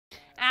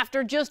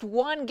After just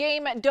one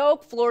game at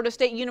Doak, Florida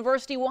State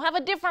University will have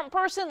a different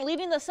person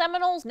leading the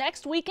Seminoles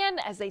next weekend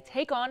as they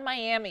take on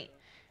Miami.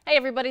 Hey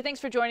everybody, thanks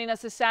for joining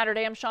us this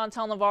Saturday. I'm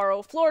Chantel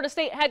Navarro. Florida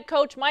State head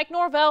coach Mike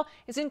Norvell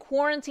is in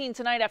quarantine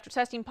tonight after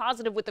testing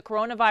positive with the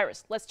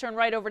coronavirus. Let's turn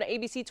right over to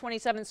ABC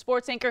 27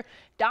 sports anchor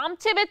Dom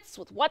Tibbetts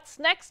with what's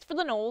next for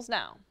the Noles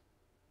now.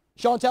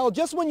 Chantel,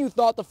 just when you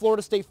thought the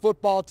Florida State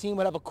football team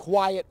would have a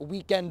quiet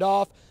weekend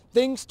off,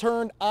 things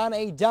turned on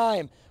a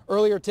dime.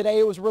 Earlier today,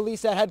 it was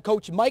released that head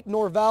coach Mike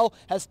Norvell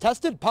has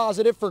tested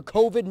positive for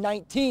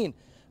COVID-19.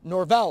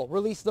 Norvell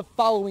released the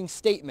following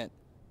statement.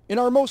 In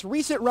our most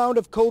recent round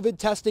of COVID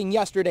testing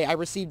yesterday, I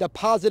received a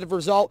positive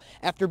result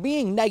after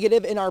being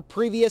negative in our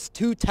previous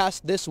 2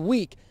 tests this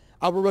week.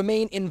 I will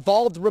remain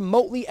involved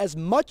remotely as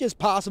much as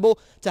possible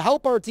to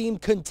help our team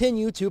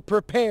continue to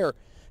prepare.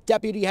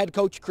 Deputy head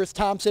coach Chris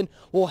Thompson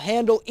will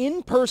handle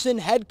in-person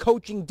head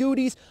coaching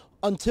duties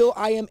until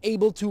I am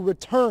able to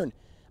return.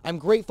 I'm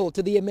grateful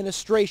to the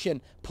administration,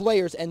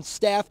 players, and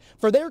staff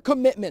for their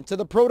commitment to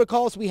the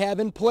protocols we have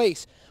in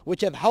place,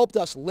 which have helped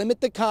us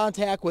limit the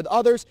contact with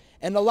others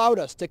and allowed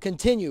us to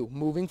continue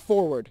moving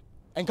forward.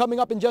 And coming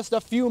up in just a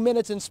few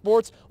minutes in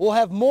sports, we'll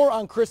have more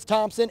on Chris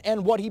Thompson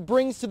and what he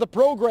brings to the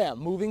program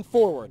moving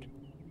forward.